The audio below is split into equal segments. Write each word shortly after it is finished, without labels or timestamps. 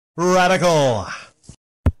Radical.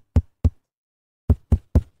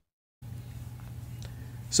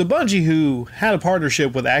 So Bungie, who had a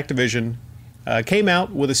partnership with Activision, came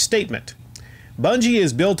out with a statement. Bungie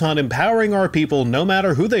is built on empowering our people no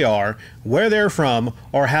matter who they are, where they're from,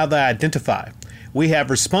 or how they identify. We have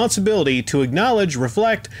responsibility to acknowledge,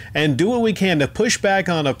 reflect, and do what we can to push back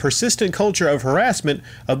on a persistent culture of harassment,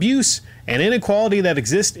 abuse, and inequality that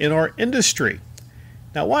exists in our industry.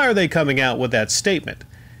 Now, why are they coming out with that statement?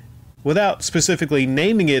 Without specifically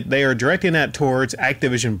naming it, they are directing that towards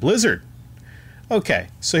Activision Blizzard. Okay,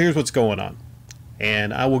 so here's what's going on.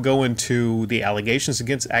 And I will go into the allegations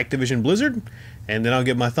against Activision Blizzard, and then I'll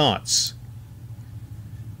give my thoughts.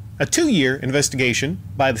 A 2-year investigation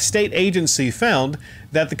by the state agency found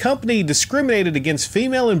that the company discriminated against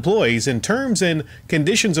female employees in terms and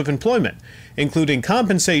conditions of employment, including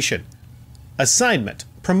compensation, assignment,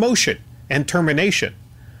 promotion, and termination.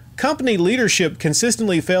 Company leadership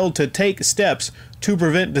consistently failed to take steps to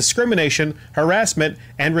prevent discrimination, harassment,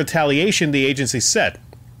 and retaliation, the agency said.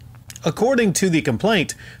 According to the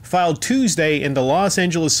complaint filed Tuesday in the Los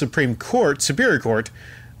Angeles Superior Court,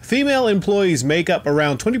 female employees make up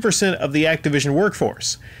around 20% of the Activision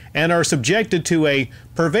workforce and are subjected to a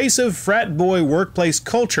pervasive frat boy workplace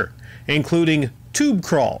culture, including tube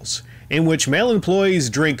crawls, in which male employees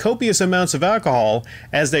drink copious amounts of alcohol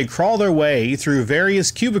as they crawl their way through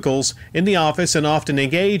various cubicles in the office and often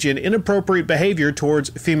engage in inappropriate behavior towards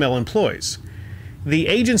female employees. The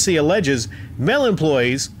agency alleges male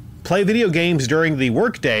employees play video games during the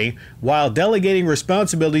workday while delegating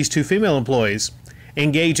responsibilities to female employees,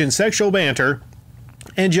 engage in sexual banter,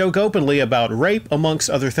 and joke openly about rape, amongst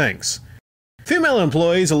other things. Female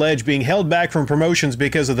employees allege being held back from promotions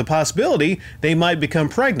because of the possibility they might become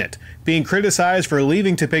pregnant, being criticized for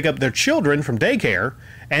leaving to pick up their children from daycare,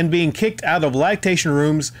 and being kicked out of lactation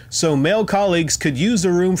rooms so male colleagues could use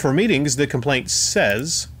the room for meetings, the complaint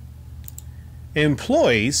says.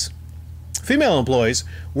 Female employees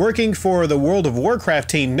working for the World of Warcraft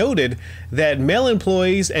team noted that male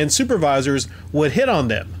employees and supervisors would hit on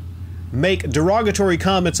them, make derogatory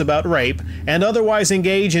comments about rape, and otherwise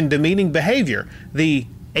engage in demeaning behavior, the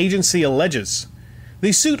agency alleges.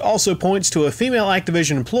 The suit also points to a female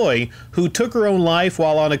Activision employee who took her own life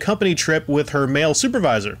while on a company trip with her male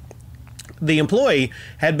supervisor. The employee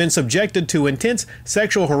had been subjected to intense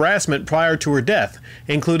sexual harassment prior to her death,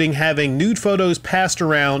 including having nude photos passed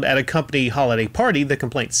around at a company holiday party, the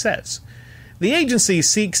complaint says. The agency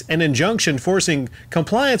seeks an injunction forcing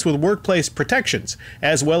compliance with workplace protections,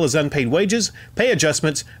 as well as unpaid wages, pay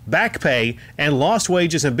adjustments, back pay, and lost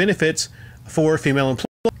wages and benefits for female employees.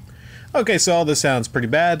 Okay, so all this sounds pretty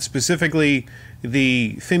bad. Specifically,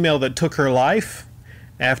 the female that took her life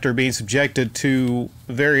after being subjected to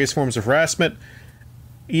various forms of harassment.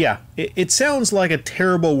 Yeah, it sounds like a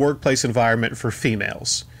terrible workplace environment for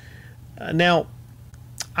females. Now,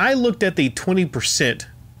 I looked at the 20%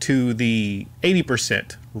 to the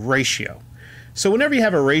 80% ratio. So whenever you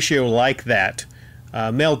have a ratio like that,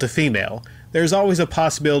 male to female, there's always a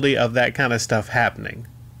possibility of that kind of stuff happening.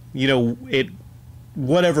 You know,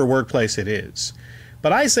 whatever workplace it is.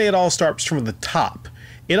 But I say it all starts from the top.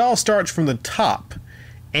 It all starts from the top.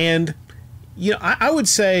 And, you know, I would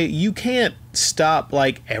say you can't stop,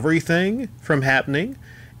 like, everything from happening.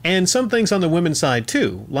 And some things on the women's side,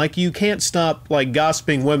 too. Like, you can't stop, like,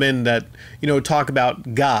 gossiping women that, you know, talk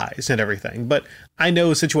about guys and everything. But I know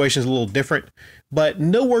the situation is a little different. But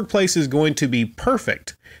no workplace is going to be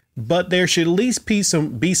perfect. But there should at least be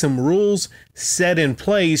some rules set in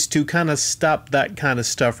place to kind of stop that kind of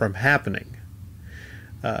stuff from happening.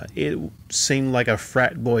 It seemed like a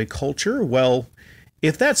frat boy culture. Well,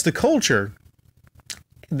 if that's the culture,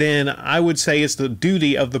 then I would say it's the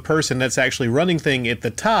duty of the person that's actually running thing at the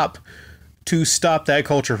top to stop that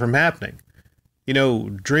culture from happening. You know,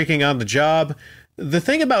 drinking on the job. The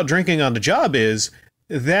thing about drinking on the job is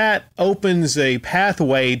that opens a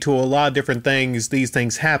pathway to a lot of different things, these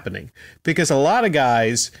things happening. Because a lot of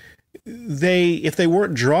guys, if they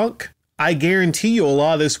weren't drunk, I guarantee you a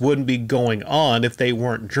lot of this wouldn't be going on if they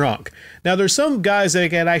weren't drunk. Now, there's some guys that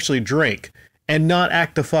can actually drink and not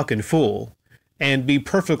act a fucking fool and be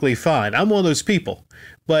perfectly fine. I'm one of those people.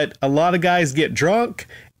 But a lot of guys get drunk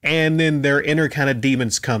and then their inner kind of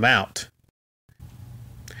demons come out.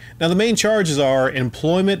 Now, the main charges are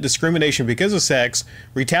employment discrimination because of sex,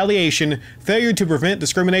 retaliation, failure to prevent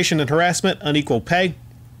discrimination and harassment, unequal pay.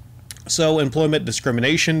 So, employment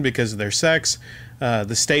discrimination because of their sex,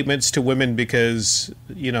 the statements to women because,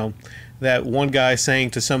 you know, that one guy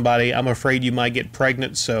saying to somebody, I'm afraid you might get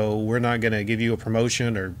pregnant, so we're not going to give you a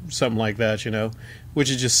promotion or something like that, you know,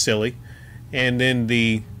 which is just silly. And then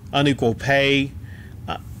the unequal pay.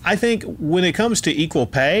 I think when it comes to equal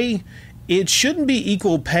pay, it shouldn't be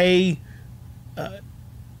equal pay.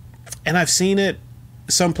 And I've seen it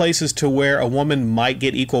some places to where a woman might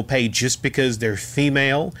get equal pay just because they're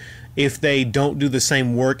female if they don't do the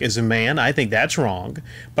same work as a man. I think that's wrong.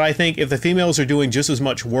 But I think if the females are doing just as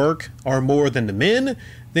much work or more than the men,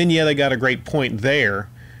 then yeah, they got a great point there.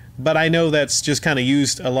 But I know that's just kind of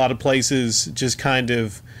used a lot of places just kind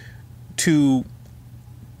of to,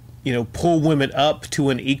 pull women up to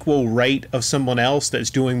an equal rate of someone else that's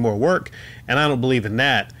doing more work. And I don't believe in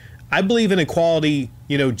that. I believe in equality,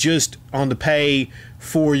 just on the pay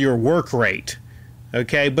for your work rate.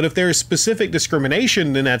 Okay, but if there's specific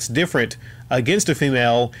discrimination, then that's different against a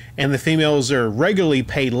female, and the females are regularly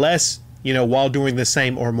paid less, while doing the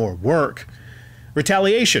same or more work.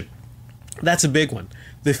 Retaliation. That's a big one.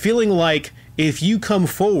 The feeling like if you come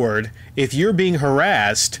forward, if you're being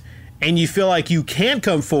harassed, and you feel like you can't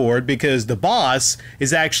come forward because the boss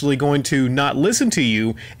is actually going to not listen to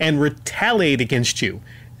you and retaliate against you.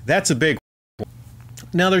 That's a big one.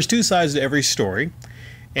 Now, there's two sides to every story.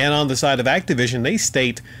 And on the side of Activision, they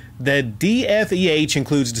state that DFEH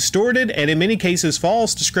includes distorted and in many cases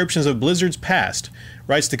false descriptions of Blizzard's past,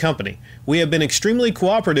 writes the company. We have been extremely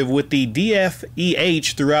cooperative with the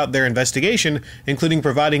DFEH throughout their investigation, including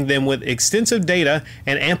providing them with extensive data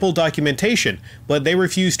and ample documentation, but they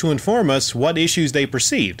refused to inform us what issues they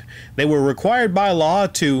perceived. They were required by law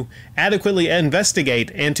to adequately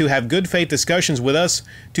investigate and to have good faith discussions with us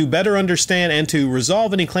to better understand and to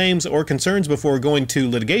resolve any claims or concerns before going to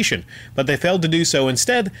litigation, but they failed to do so.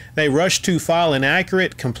 Instead, they rushed to file an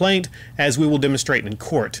accurate complaint, as we will demonstrate in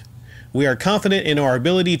court. We are confident in our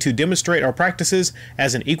ability to demonstrate our practices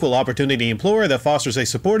as an equal opportunity employer that fosters a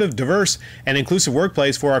supportive, diverse, and inclusive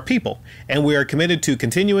workplace for our people, and we are committed to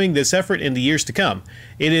continuing this effort in the years to come.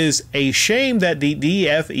 It is a shame that the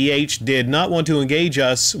DFEH did not want to engage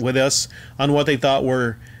with us on what they thought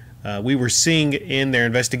we were seeing in their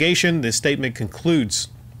investigation. This statement concludes.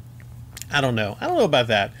 I don't know about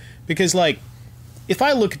that, because if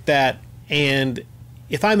I look at that and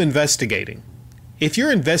if I'm investigating, if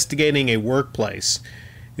you're investigating a workplace,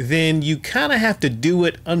 then you kind of have to do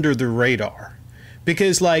it under the radar.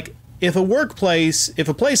 Because if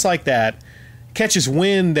a place like that catches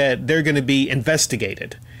wind that they're going to be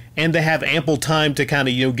investigated and they have ample time to kind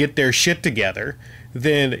of, get their shit together,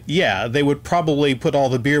 then yeah, they would probably put all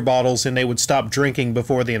the beer bottles and they would stop drinking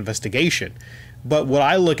before the investigation. But what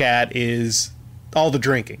I look at is all the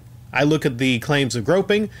drinking. I look at the claims of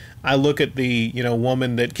groping. I look at the,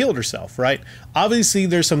 woman that killed herself, right? Obviously,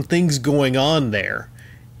 there's some things going on there.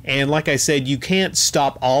 And like I said, you can't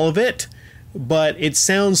stop all of it, but it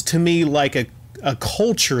sounds to me like a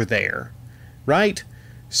culture there, right?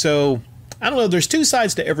 So, I don't know. There's two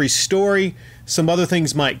sides to every story. Some other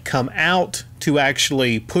things might come out to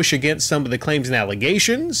actually push against some of the claims and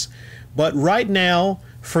allegations. But right now,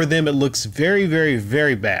 for them, it looks very, very,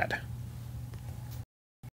 very bad.